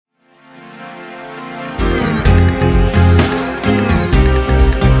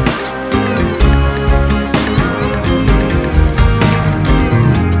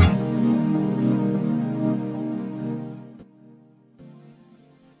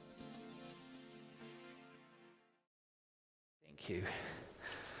you.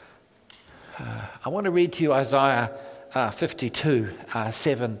 I want to read to you Isaiah 52,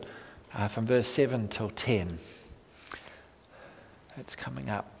 7, from verse 7 till 10. It's coming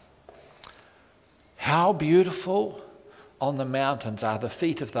up. How beautiful on the mountains are the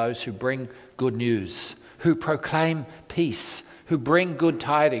feet of those who bring good news, who proclaim peace, who bring good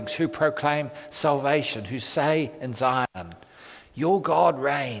tidings, who proclaim salvation, who say in Zion, your God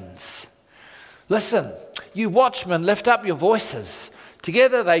reigns. Listen, you watchmen, lift up your voices.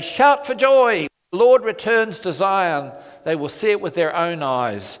 Together they shout for joy. The Lord returns to Zion. They will see it with their own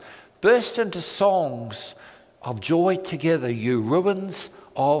eyes. Burst into songs of joy together, you ruins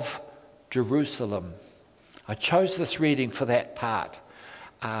of Jerusalem. I chose this reading for that part.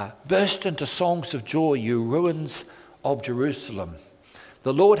 Burst into songs of joy, you ruins of Jerusalem.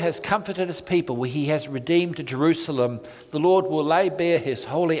 The Lord has comforted his people. He has redeemed Jerusalem. The Lord will lay bare his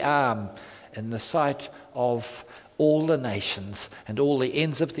holy arm in the sight of all the nations, and all the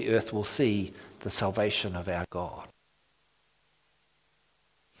ends of the earth will see the salvation of our God.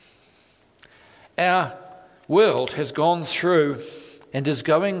 Our world has gone through and is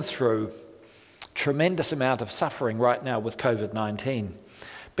going through a tremendous amount of suffering right now with COVID-19.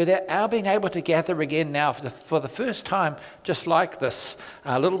 But our being able to gather again now for the first time, just like this,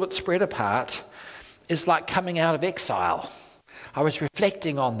 a little bit spread apart, is like coming out of exile. I was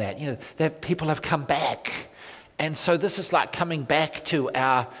reflecting on that, that people have come back. And so this is like coming back to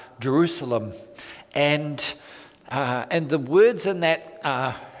our Jerusalem. And the words in that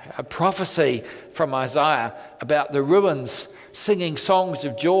prophecy from Isaiah about the ruins singing songs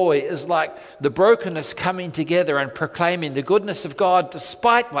of joy is like the brokenness coming together and proclaiming the goodness of God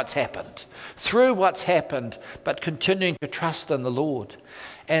despite what's happened, through what's happened, but continuing to trust in the Lord.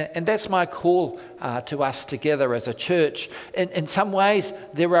 And that's my call to us together as a church. In some ways,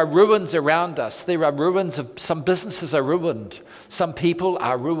 there are ruins around us. There are ruins of some businesses are ruined. Some people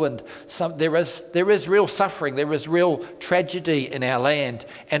are ruined. There is real suffering. There is real tragedy in our land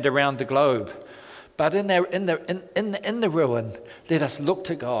and around the globe. But in the ruin, let us look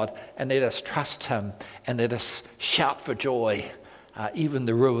to God and let us trust him and let us shout for joy. Even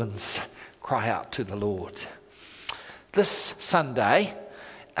the ruins cry out to the Lord. This Sunday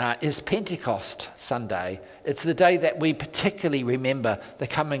is Pentecost Sunday. It's the day that we particularly remember the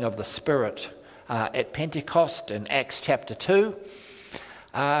coming of the Spirit. At Pentecost in Acts chapter 2,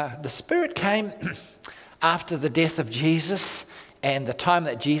 the Spirit came after the death of Jesus and the time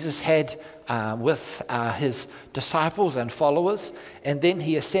that Jesus had with his disciples and followers, and then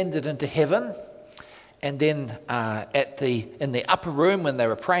he ascended into heaven. And then in the upper room when they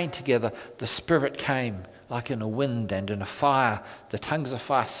were praying together, the Spirit came like in a wind and in a fire. The tongues of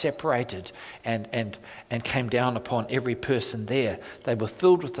fire separated and came down upon every person there. They were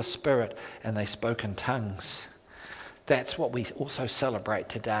filled with the Spirit and they spoke in tongues. That's what we also celebrate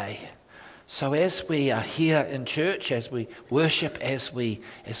today. So as we are here in church, as we worship, as we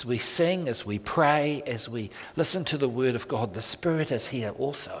sing, as we pray, as we listen to the Word of God, the Spirit is here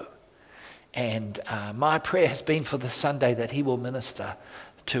also. And my prayer has been for this Sunday that he will minister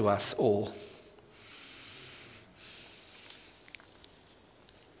to us all.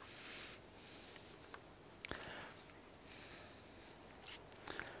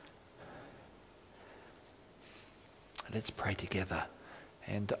 Let's pray together.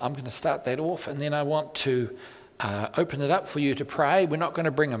 And I'm going to start that off, and then I want to open it up for you to pray. We're not going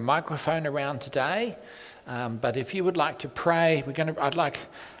to bring a microphone around today, but if you would like to pray, I'd like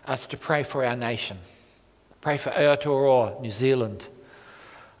us to pray for our nation. Pray for Aotearoa, New Zealand.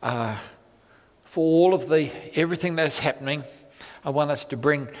 For all of everything that's happening, I want us to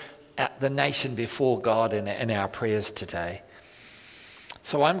bring the nation before God in our prayers today.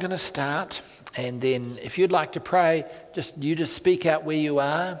 So I'm going to start. And then if you'd like to pray, just speak out where you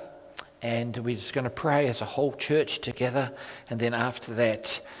are, and we're just going to pray as a whole church together. And then after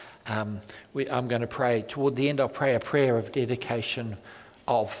that, I'm going to pray. Toward the end, I'll pray a prayer of dedication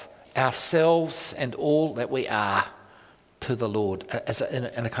of ourselves and all that we are to the Lord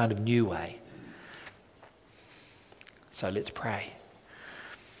in a kind of new way. So let's pray.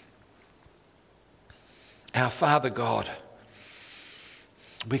 Our Father God,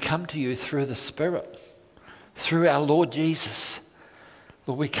 we come to you through the Spirit, through our Lord Jesus.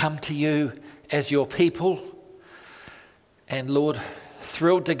 Lord, we come to you as your people. And Lord,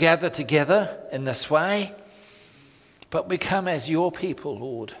 thrilled to gather together in this way. But we come as your people,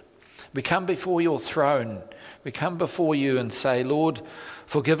 Lord. We come before your throne. We come before you and say, Lord,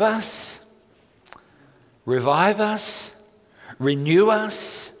 forgive us, revive us, renew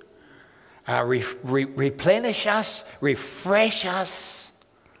us, replenish us, refresh us.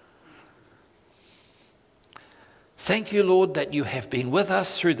 Thank you, Lord, that you have been with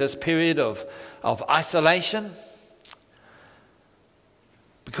us through this period of isolation,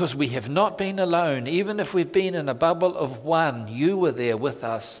 because we have not been alone. Even if we've been in a bubble of one, you were there with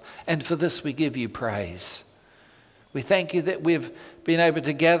us, and for this we give you praise. We thank you that we've been able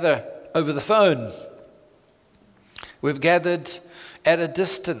to gather over the phone. We've gathered at a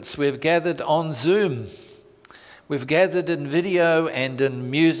distance. We've gathered on Zoom. We've gathered in video and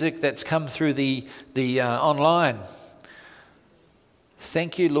in music that's come through the online.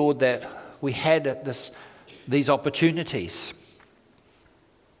 Thank you, Lord, that we had these opportunities.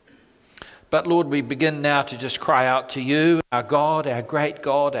 But Lord, we begin now to just cry out to you, our God, our great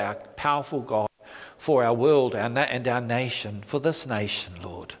God, our powerful God, for our world and our nation, for this nation,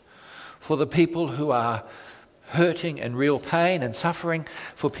 Lord, for the people who are hurting in real pain and suffering,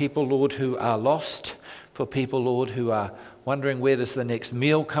 for people, Lord, who are lost, for people, Lord, who are wondering where does the next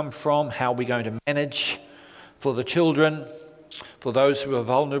meal come from, how are we going to manage, for the children, for those who are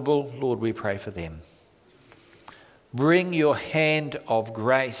vulnerable, Lord, we pray for them. Bring your hand of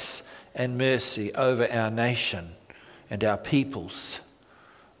grace and mercy over our nation and our peoples,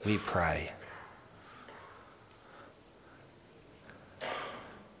 we pray.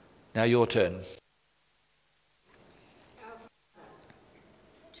 Now your turn.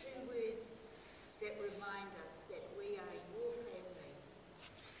 Two words that remind us that we are your family.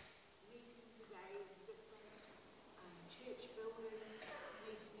 Meeting today in different church buildings,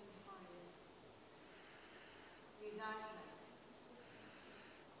 meeting in homes. Unite us.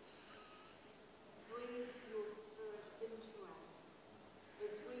 Breathe your spirit into us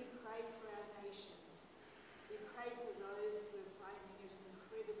as we pray for our nation. We pray for those who are finding it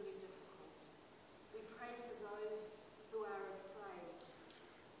incredibly difficult. We pray for those who are afraid.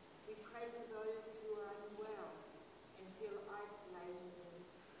 We pray for those who are unwell and feel isolated and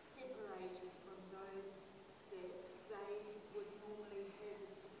separated from those that they would normally have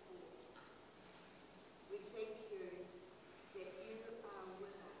as support. We thank you that you are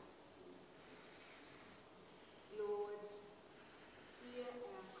with us. Lord, hear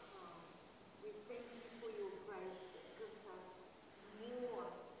our cry. We thank you for your grace that gives us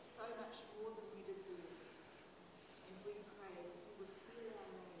more, so much more than we deserve. And we pray that you would heal our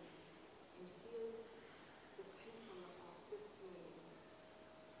land and heal the people of this land.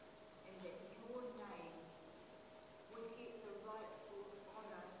 And that your name would get the rightful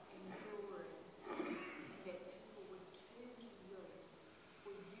honour and glory. And that people would turn to you,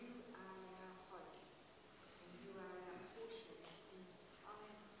 for you are our hope. And you are our portion in this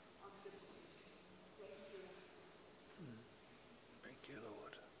time of difficulty. Thank you. Thank you,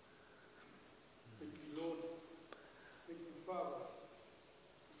 Lord. Thank you, Lord. Thank you, Father.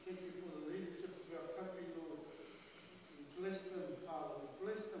 Thank you for the leadership of our country, Lord. We bless them, Father. We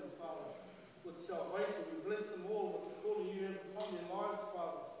bless them, Father, with salvation. We bless them all with the calling you have upon their lives,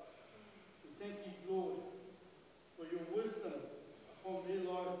 Father. We thank you, Lord, for your wisdom upon their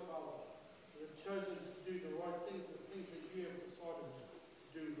lives, Father. They have chosen to do the right things, the things that you have decided to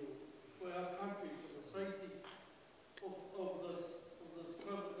do, Lord, for our country, for the safety of this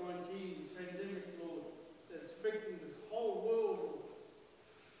COVID-19 pandemic, Lord, that's affecting this whole world, Lord.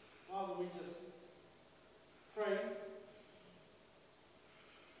 Father, we just pray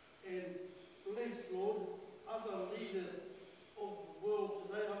and bless, Lord, other leaders of the world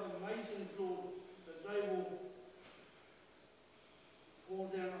today, other nations, Lord, that they will fall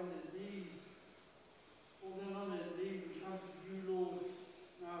down on their knees and come to you, Lord,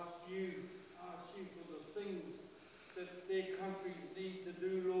 and ask you for the things that their countries need to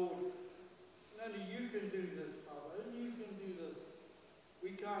do, Lord. And only you can do this, Father. Only you can do this.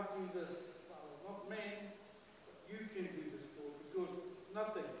 We can't do this, Father. Not man, but you can do this, Lord, because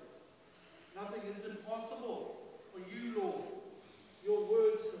nothing is impossible for you, Lord. Your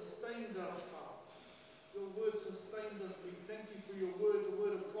word sustains us, Father. Your word sustains us. We thank you for your word, the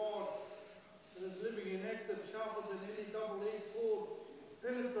word of God, that is living and active, sharper than any double-edged sword,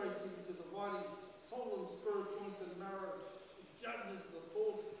 penetrating to dividing soul and spirit, joints and marrow. It judges the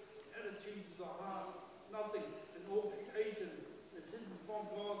thoughts, attitudes of the heart. Nothing in all creation is hidden from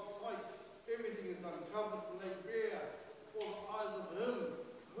God's sight. Everything is uncovered and laid bare before the eyes of him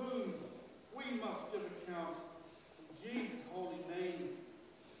whom we must give account. In Jesus' holy name,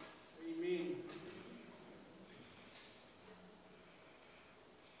 amen.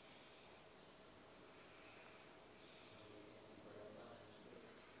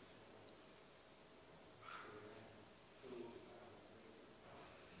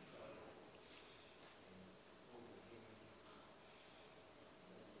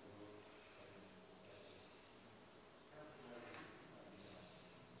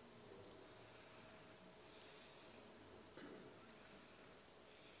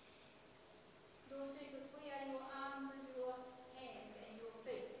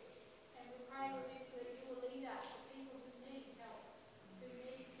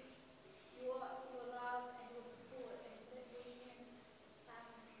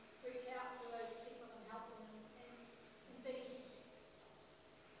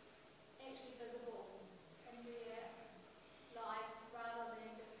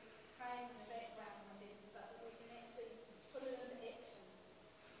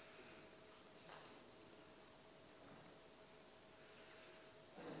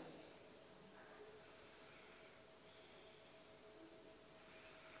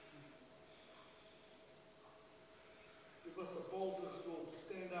 boldness, Lord, to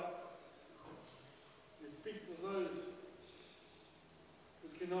stand up and speak for those who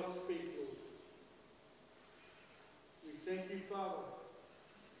cannot speak, Lord. We thank you, Father.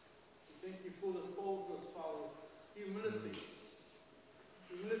 We thank you for this boldness, Father. Humility.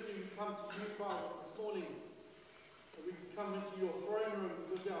 Humility, we come to you, Father, this morning. That we can come into your throne room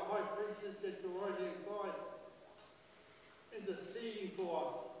because our high priest is at your right hand side, interceding for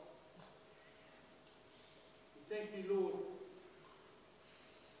us. We thank you, Lord.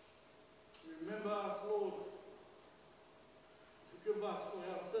 Remember us, Lord. Forgive us for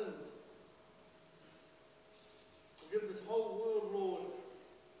our sins. Forgive this whole world, Lord,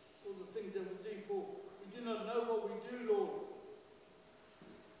 all the things that we do for. We do not know what we do, Lord.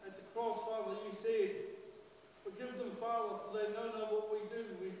 At the cross, Father, you said, forgive them, Father, for they don't know what we do.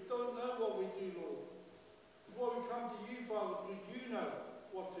 We don't know what we do, Lord. That's why we come to you, Father, because you know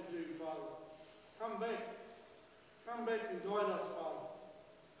what to do, Father. Come back. Come back and guide us, Father.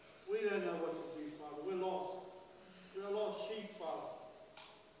 We don't know what to do, Father. We're lost. We're lost sheep, Father.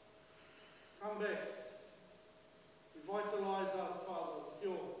 Come back. Revitalize us, Father, with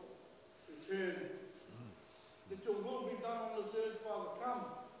your return. Let your will be done on this earth, Father. Come.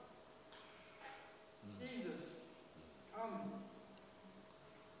 Jesus, come.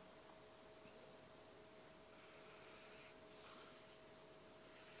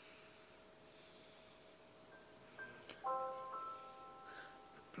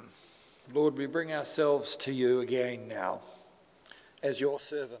 Lord, we bring ourselves to you again now as your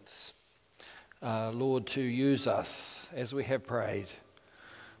servants. Lord, to use us as we have prayed.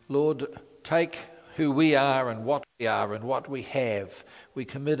 Lord, take who we are and what we have. We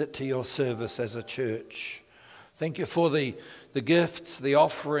commit it to your service as a church. Thank you for the gifts, the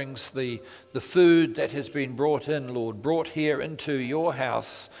offerings, the food that has been brought in, Lord, brought here into your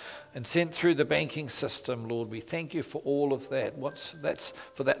house and sent through the banking system, Lord. We thank you for all of that. That's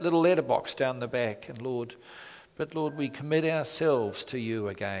for that little letterbox down the back, and Lord, but Lord, we commit ourselves to you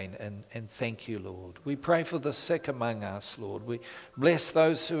again and thank you, Lord. We pray for the sick among us, Lord. We bless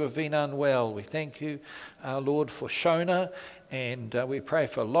those who have been unwell. We thank you, Lord, for Shona, and we pray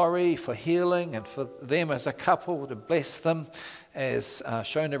for Laurie for healing and for them as a couple to bless them as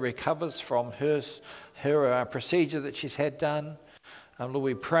Shona recovers from her procedure that she's had done. Lord,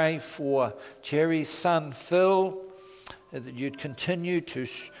 we pray for Jerry's son, Phil, that you'd continue to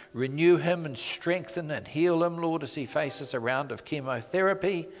renew him and strengthen and heal him, Lord, as he faces a round of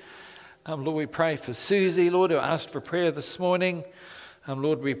chemotherapy. Lord, we pray for Susie, Lord, who asked for prayer this morning.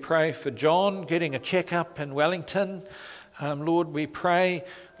 Lord, we pray for John getting a checkup in Wellington. Lord, we pray,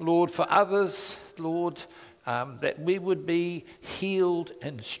 Lord, for others, Lord, that we would be healed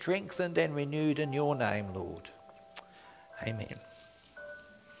and strengthened and renewed in your name, Lord. Amen.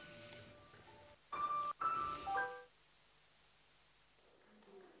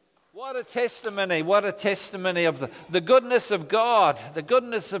 What a testimony of the goodness of God, the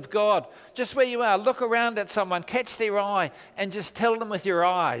goodness of God. Just where you are, look around at someone, catch their eye, and just tell them with your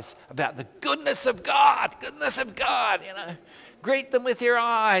eyes about the goodness of God, you know. Greet them with your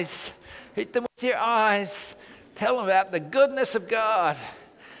eyes, tell them about the goodness of God.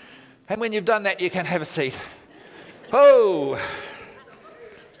 And when you've done that, you can have a seat. Oh!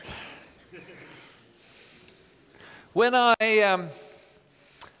 When I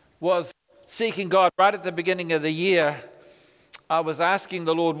was seeking God right at the beginning of the year, I was asking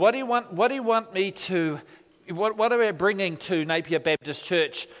the Lord, what do you want me to, what are we bringing to Napier Baptist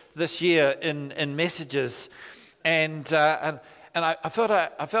Church this year in messages? And I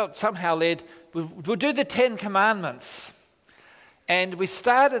felt somehow led, we'll do the 10 Commandments. And we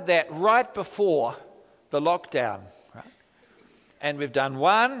started that right before the lockdown, right? And we've done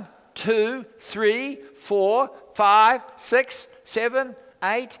 1, 2, 3, 4, 5, 6, 7,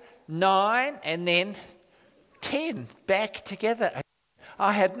 8, 9, and then 10 back together.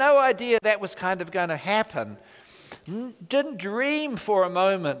 I had no idea that was kind of going to happen. Didn't dream for a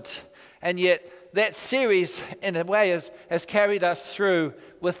moment. And yet that series, in a way, has carried us through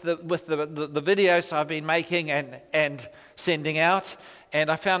with the videos I've been making and sending out. And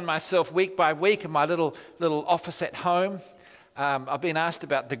I found myself week by week in my little office at home. I've been asked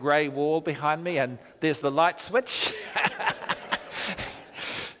about the grey wall behind me, and there's the light switch.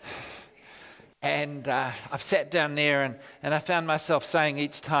 And I've sat down there and I found myself saying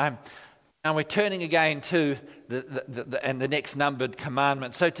each time, and we're turning again to the next numbered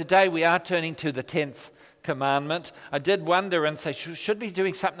commandment. So today we are turning to the 10th commandment. I did wonder and say, should we be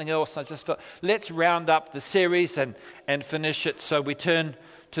doing something else? I just thought, let's round up the series and finish it. So we turn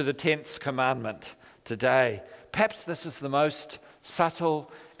to the 10th commandment today. Perhaps this is the most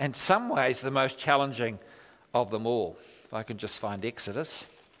subtle and in some ways the most challenging of them all. If I can just find Exodus.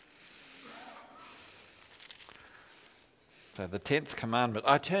 So the 10th commandment.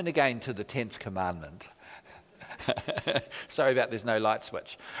 I turn again to the 10th commandment. Sorry about there's no light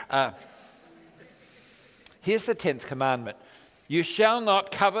switch. Here's the 10th commandment. You shall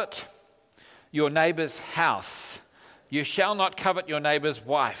not covet your neighbor's house. You shall not covet your neighbor's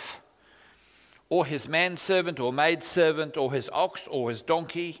wife, or his manservant or maidservant, or his ox or his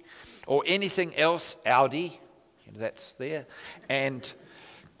donkey, or anything else, Audi, that's there,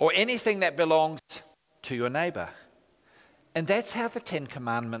 or anything that belongs to your neighbor. And that's how the 10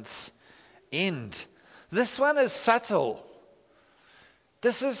 commandments end. This one is subtle.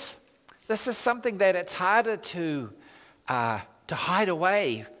 This is something that it's harder to hide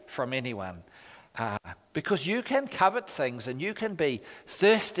away from anyone. Because you can covet things and you can be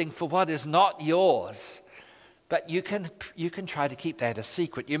thirsting for what is not yours. But you can try to keep that a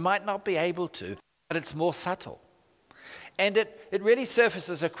secret. You might not be able to, but it's more subtle. And it really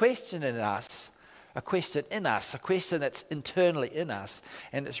surfaces a question in us, a question that's internally in us.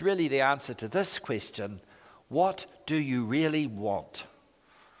 And it's really the answer to this question: what do you really want?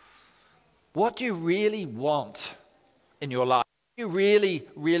 What do you really want in your life? What do you really,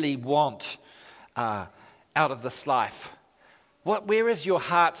 really want out of this life? Where is your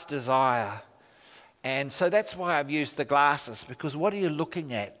heart's desire? And so that's why I've used the glasses, because what are you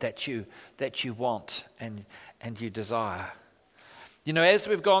looking at that you want and you desire? You know, as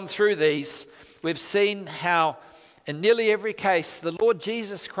we've gone through these, we've seen how in nearly every case the Lord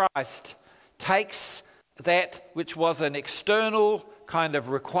Jesus Christ takes that which was an external kind of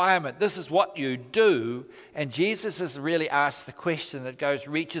requirement. This is what you do. And Jesus has really asked the question that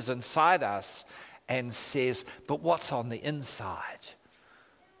reaches inside us and says, but what's on the inside?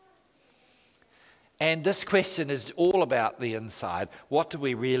 And this question is all about the inside. What do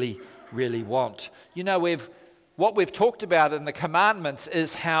we really, really want? You know, what we've talked about in the commandments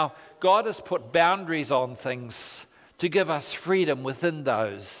is how God has put boundaries on things to give us freedom within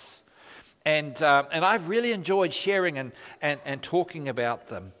those. And I've really enjoyed sharing and talking about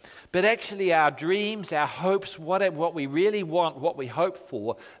them. But actually our dreams, our hopes, what we really want, what we hope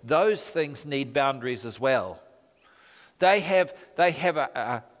for, those things need boundaries as well. They have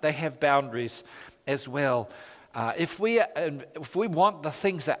boundaries as well. If we want the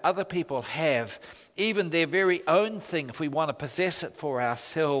things that other people have, even their very own thing, if we want to possess it for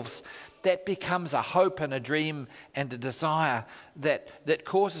ourselves, that becomes a hope and a dream and a desire that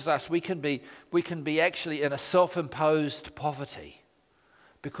causes us. We can be actually in a self-imposed poverty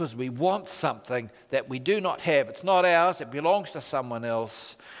because we want something that we do not have. It's not ours. It belongs to someone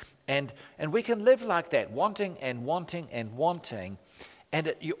else, and we can live like that, wanting and wanting and wanting,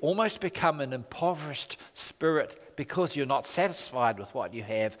 and you almost become an impoverished spirit because you're not satisfied with what you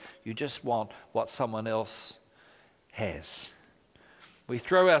have. You just want what someone else has. We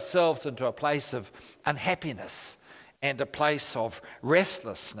throw ourselves into a place of unhappiness and a place of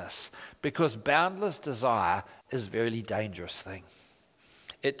restlessness because boundless desire is a very dangerous thing.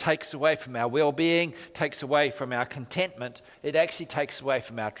 It takes away from our well-being, takes away from our contentment. It actually takes away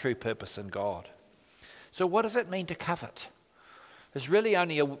from our true purpose in God. So what does it mean to covet? There's really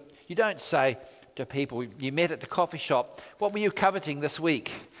only you don't say to people, you met at the coffee shop, what were you coveting this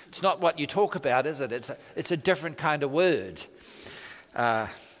week? It's not what you talk about, is it? It's a different kind of word. Well,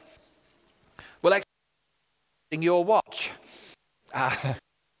 actually, your watch.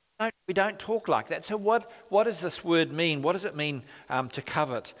 We don't talk like that. So what does this word mean? What does it mean to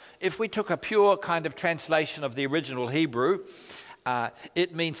covet? If we took a pure kind of translation of the original Hebrew,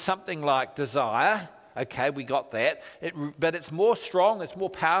 it means something like desire. Okay, we got that. But it's more strong, it's more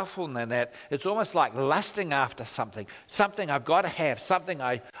powerful than that. It's almost like lusting after something. Something I've got to have, something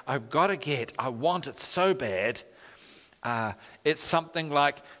I've got to get. I want it so bad. It's something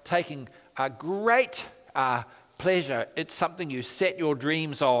like taking a great pleasure. It's something you set your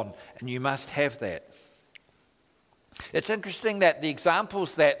dreams on, and you must have that. It's interesting that the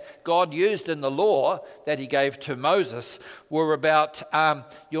examples that God used in the law that he gave to Moses were about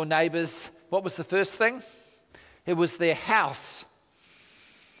your neighbours. What was the first thing? It was their house.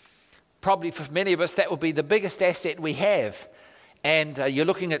 Probably for many of us, that will be the biggest asset we have. And you're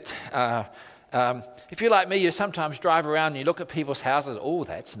looking at... if you're like me, you sometimes drive around and you look at people's houses. Oh,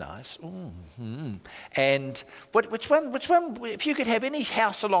 that's nice. Mm-hmm. And which one? If you could have any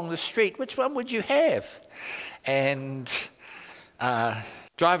house along the street, which one would you have? And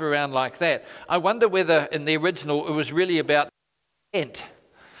drive around like that. I wonder whether in the original it was really about tent.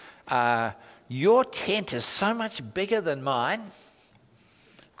 Your tent is so much bigger than mine,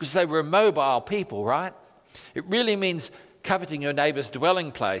 because they were mobile people, right? It really means coveting your neighbour's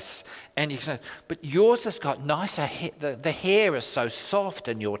dwelling place. And you say, but yours has got nicer hair. The hair is so soft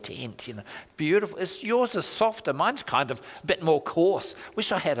in your tent, beautiful. Yours is softer. Mine's kind of a bit more coarse.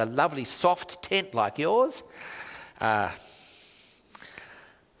 Wish I had a lovely soft tent like yours. My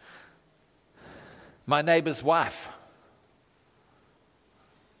neighbour's wife.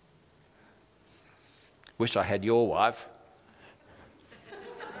 Wish I had your wife.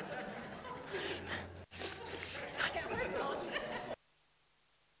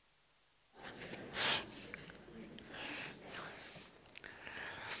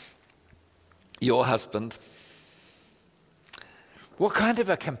 Your husband. What kind of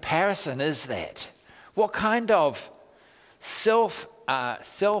a comparison is that? What kind of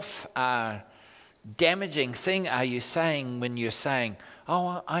damaging thing are you saying when you're saying,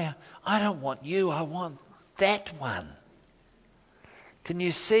 oh, I don't want you, I want that one? Can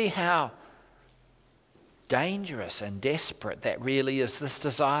you see how dangerous and desperate that really is, this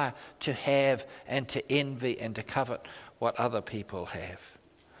desire to have and to envy and to covet what other people have?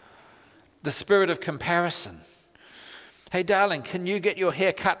 The spirit of comparison. Hey, darling, can you get your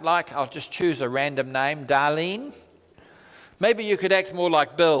hair cut like, I'll just choose a random name, Darlene? Maybe you could act more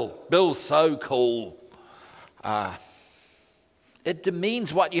like Bill. Bill's so cool. It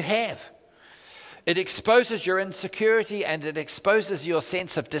demeans what you have. It exposes your insecurity and it exposes your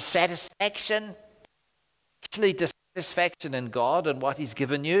sense of dissatisfaction. Actually, dissatisfaction in God and what He's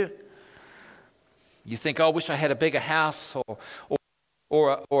given you. You think, oh, I wish I had a bigger house or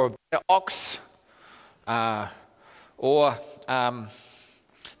a better ox, or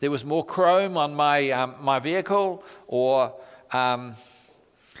there was more chrome on my vehicle, or I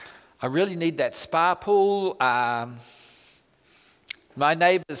really need that spa pool. My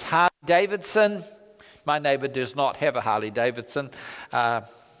neighbour's Harley Davidson. My neighbour does not have a Harley Davidson.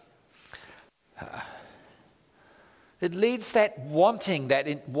 It leads that wanting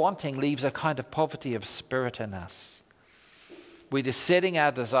leaves a kind of poverty of spirit in us. We're just setting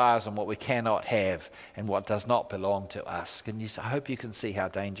our desires on what we cannot have and what does not belong to us. I hope you can see how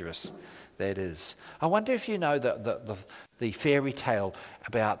dangerous that is. I wonder if you know the fairy tale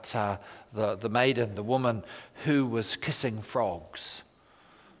about the maiden, the woman who was kissing frogs.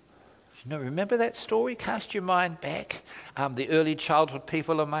 Remember that story? Cast your mind back. The early childhood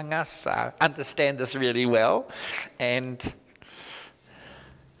people among us understand this really well. And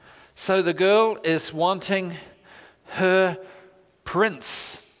so the girl is wanting her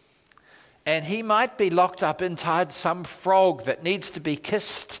prince, and he might be locked up inside some frog that needs to be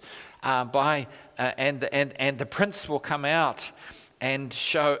kissed and the prince will come out and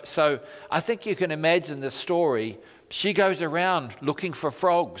show. So I think you can imagine the story. She goes around looking for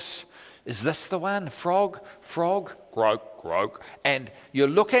frogs. Is this the one? Frog, croak, croak. And you're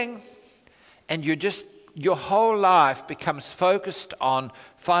looking, and your whole life becomes focused on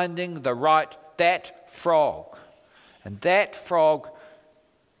finding that frog. And that frog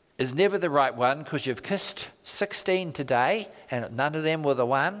is never the right one because you've kissed 16 today and none of them were the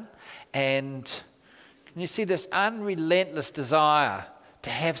one. And you see this unrelentless desire to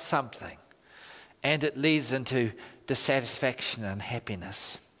have something. And it leads into dissatisfaction and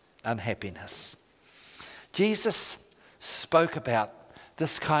unhappiness. Jesus spoke about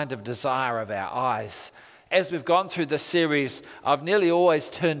this kind of desire of our eyes. As we've gone through this series, I've nearly always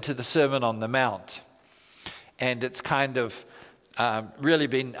turned to the Sermon on the Mount. And it's kind of really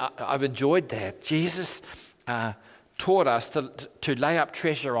been, I've enjoyed that. Jesus taught us to lay up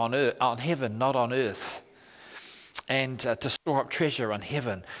treasure on heaven, not on earth. And to store up treasure on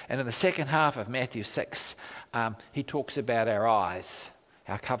heaven. And in the second half of Matthew 6, he talks about our eyes,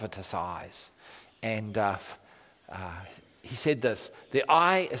 our covetous eyes. And he said this, the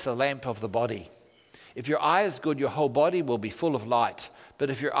eye is the lamp of the body. If your eye is good, your whole body will be full of light. But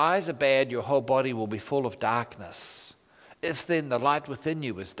if your eyes are bad, your whole body will be full of darkness. If then the light within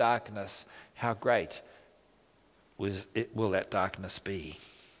you is darkness, how great will that darkness be?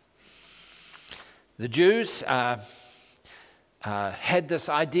 The Jews had this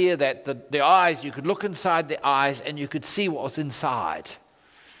idea that the eyes, you could look inside the eyes and you could see what was inside.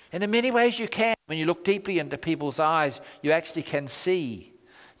 And in many ways you can. When you look deeply into people's eyes, you actually can see.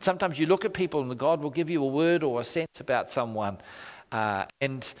 Sometimes you look at people and God will give you a word or a sense about someone.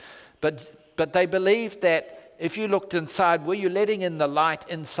 But they believed that if you looked inside, were you letting in the light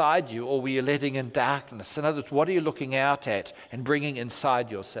inside you or were you letting in darkness? In other words, what are you looking out at and bringing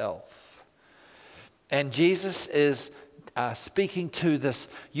inside yourself? And Jesus is speaking to this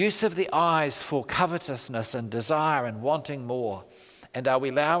use of the eyes for covetousness and desire and wanting more. And are we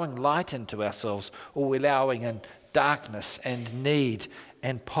allowing light into ourselves or are we allowing in darkness and need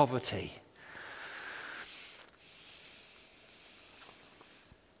and poverty?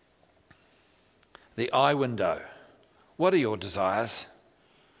 The eye window. What are your desires?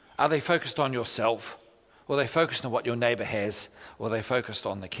 Are they focused on yourself? Or are they focused on what your neighbor has? Or are they focused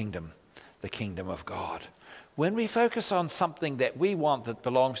on the kingdom of God? When we focus on something that we want that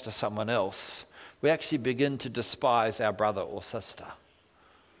belongs to someone else, we actually begin to despise our brother or sister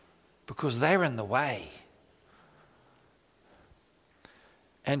because they're in the way.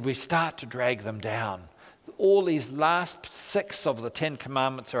 And we start to drag them down. All these last 6 of the 10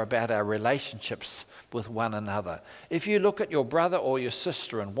 commandments are about our relationships with one another. If you look at your brother or your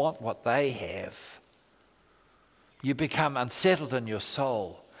sister and want what they have, you become unsettled in your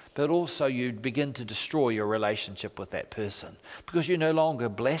soul, but also you begin to destroy your relationship with that person because you no longer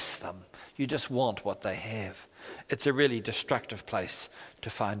bless them. You just want what they have. It's a really destructive place to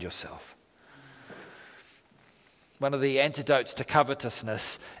find yourself. One of the antidotes to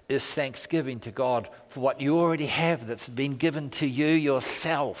covetousness is thanksgiving to God for what you already have that's been given to you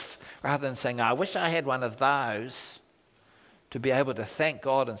yourself, rather than saying, I wish I had one of those. To be able to thank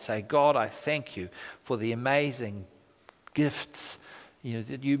God and say, God, I thank you for the amazing gifts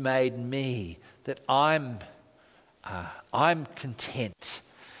that you made me, that I'm content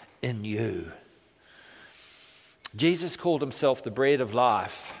in you. Jesus called himself the bread of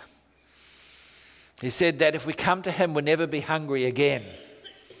life. He said that if we come to him, we'll never be hungry again.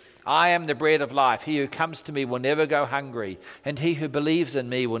 I am the bread of life. He who comes to me will never go hungry, and he who believes in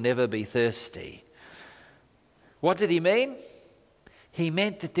me will never be thirsty. What did he mean? He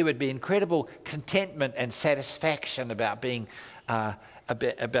meant that there would be incredible contentment and satisfaction about belonging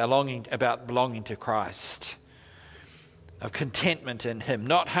to Christ. Of contentment in him.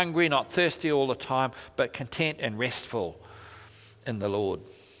 Not hungry, not thirsty all the time, but content and restful in the Lord.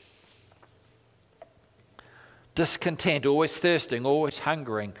 Discontent, always thirsting, always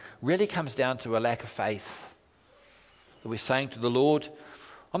hungering, really comes down to a lack of faith. That we're saying to the Lord,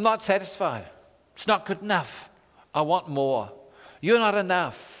 I'm not satisfied. It's not good enough. I want more. You're not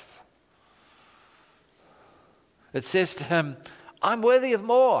enough. It says to him, I'm worthy of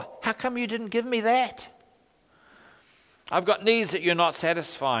more. How come you didn't give me that? I've got needs that you're not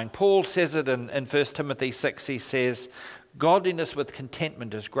satisfying. Paul says it in 1 Timothy 6. He says, godliness with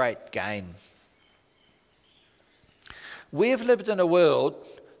contentment is great gain. We have lived in a world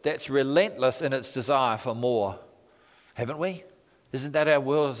that's relentless in its desire for more, haven't we? Isn't that our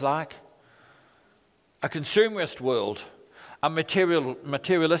world is like? A consumerist world, a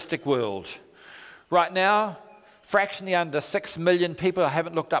materialistic world. Right now, fractionally under 6 million people, I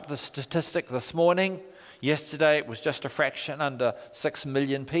haven't looked up the statistic this morning. Yesterday it was just a fraction under 6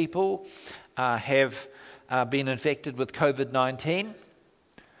 million people have been infected with COVID-19.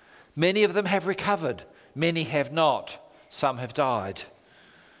 Many of them have recovered, many have not. Some have died.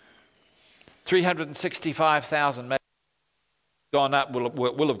 365,000 may have gone up,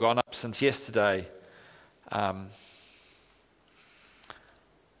 will have gone up since yesterday. The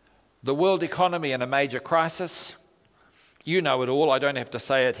world economy in a major crisis. You know it all, I don't have to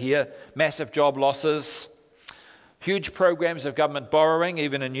say it here. Massive job losses. Huge programs of government borrowing,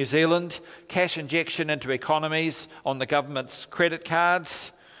 even in New Zealand. Cash injection into economies on the government's credit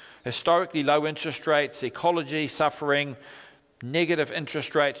cards. Historically low interest rates, ecology suffering, negative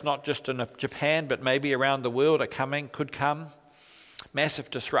interest rates, not just in Japan, but maybe around the world could come.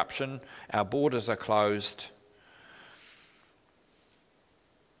 Massive disruption, our borders are closed.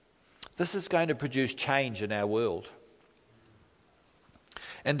 This is going to produce change in our world.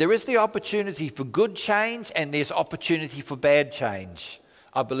 And there is the opportunity for good change, and there's opportunity for bad change,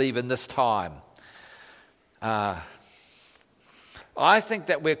 I believe, in this time. I think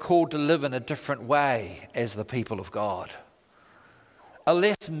that we're called to live in a different way as the people of God. A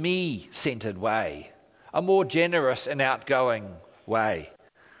less me-centered way. A more generous and outgoing way.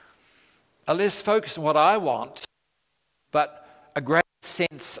 A less focus on what I want, but a great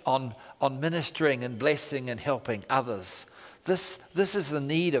sense on ministering and blessing and helping others. This is the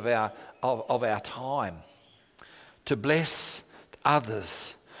need of our time. To bless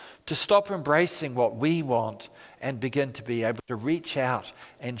others. To stop embracing what we want and begin to be able to reach out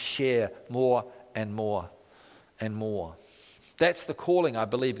and share more and more and more. That's the calling, I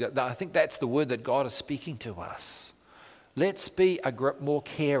believe. I think that's the word that God is speaking to us. Let's be a more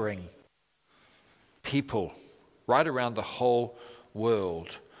caring people right around the whole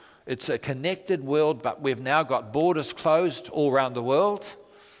world. It's a connected world, but we've now got borders closed all around the world.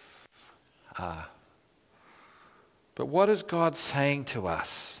 But what is God saying to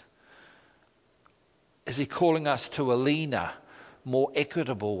us? Is he calling us to a leaner, more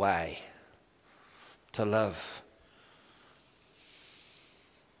equitable way to live?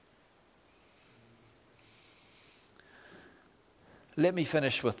 Let me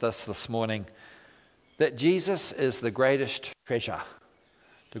finish with this morning. that Jesus is the greatest treasure.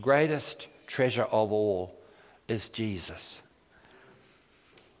 The greatest treasure of all is Jesus.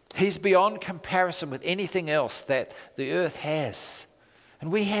 He's beyond comparison with anything else that the earth has.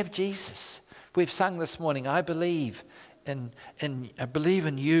 And we have Jesus. We've sung this morning, I believe in I believe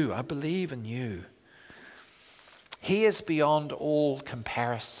in you. I believe in you. He is beyond all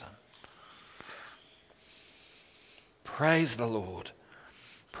comparison. Praise the Lord.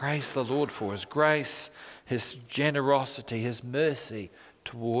 Praise the Lord for his grace, his generosity, his mercy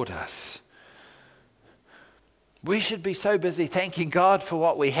toward us. We should be so busy thanking God for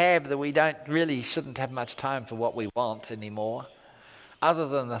what we have that we shouldn't have much time for what we want anymore, other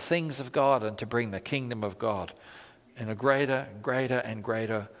than the things of God and to bring the kingdom of God in a greater and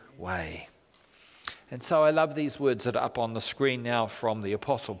greater way. And so I love these words that are up on the screen now from the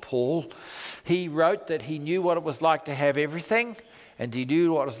Apostle Paul. He wrote that he knew what it was like to have everything, and he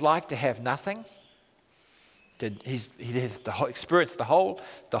knew what it was like to have nothing. He experienced the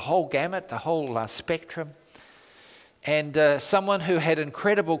whole gamut, the whole spectrum. And someone who had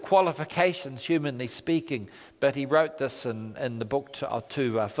incredible qualifications, humanly speaking, but he wrote this in the book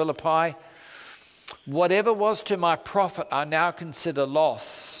to Philippi. Whatever was to my profit, I now consider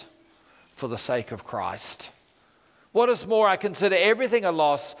loss for the sake of Christ. What is more, I consider everything a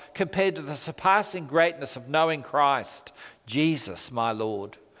loss compared to the surpassing greatness of knowing Christ, Jesus, my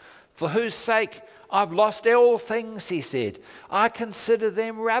Lord, for whose sake I've lost all things, he said. I consider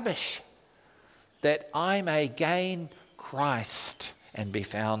them rubbish, that I may gain Christ and be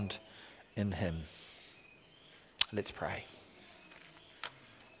found in him. Let's pray.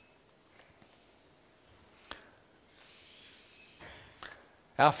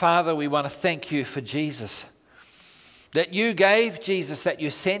 Our Father, we want to thank you for Jesus, that you gave Jesus, that you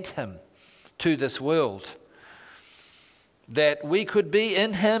sent him to this world, that we could be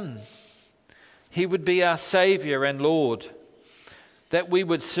in him. He would be our Saviour and Lord, that we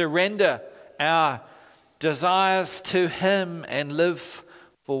would surrender our desires to him and live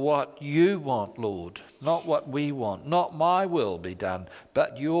for what you want, Lord, not what we want. Not my will be done,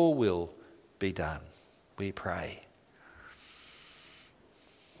 but your will be done, we pray.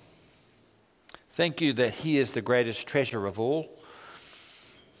 Thank you that he is the greatest treasure of all.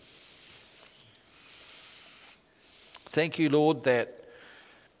 Thank you, Lord, that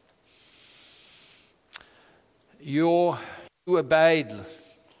you obeyed.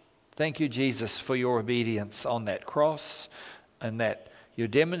 Thank you, Jesus, for your obedience on that cross, and that you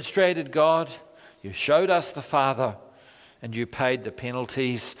demonstrated God, you showed us the Father, and you paid the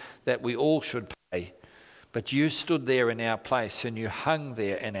penalties that we all should pay. But you stood there in our place, and you hung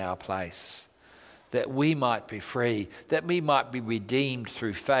there in our place, that we might be free, that we might be redeemed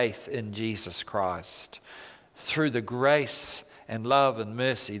through faith in Jesus Christ, through the grace and love and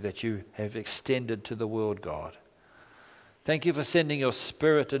mercy that you have extended to the world, God. Thank you for sending your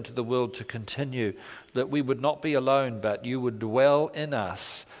Spirit into the world to continue, that we would not be alone, but you would dwell in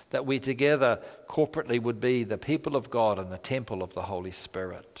us, that we together corporately would be the people of God and the temple of the Holy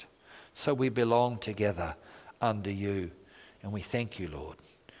Spirit. So we belong together under you, and we thank you, Lord.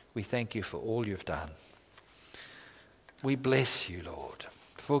 We thank you for all you've done. We bless you, Lord.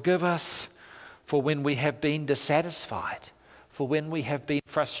 Forgive us for when we have been dissatisfied, for when we have been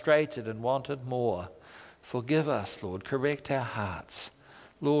frustrated and wanted more. Forgive us, Lord. Correct our hearts.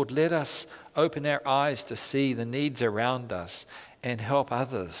 Lord, let us open our eyes to see the needs around us and help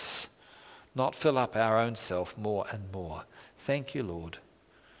others, not fill up our own self more and more. Thank you, Lord,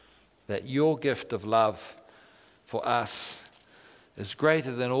 that your gift of love for us is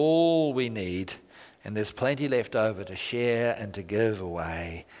greater than all we need, and there's plenty left over to share and to give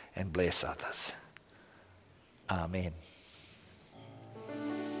away and bless others. Amen.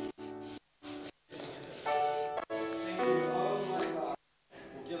 Thank you, oh my God,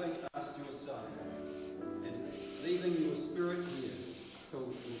 for giving us your Son and leaving your Spirit here so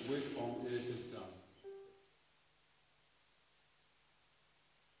the work on earth is done.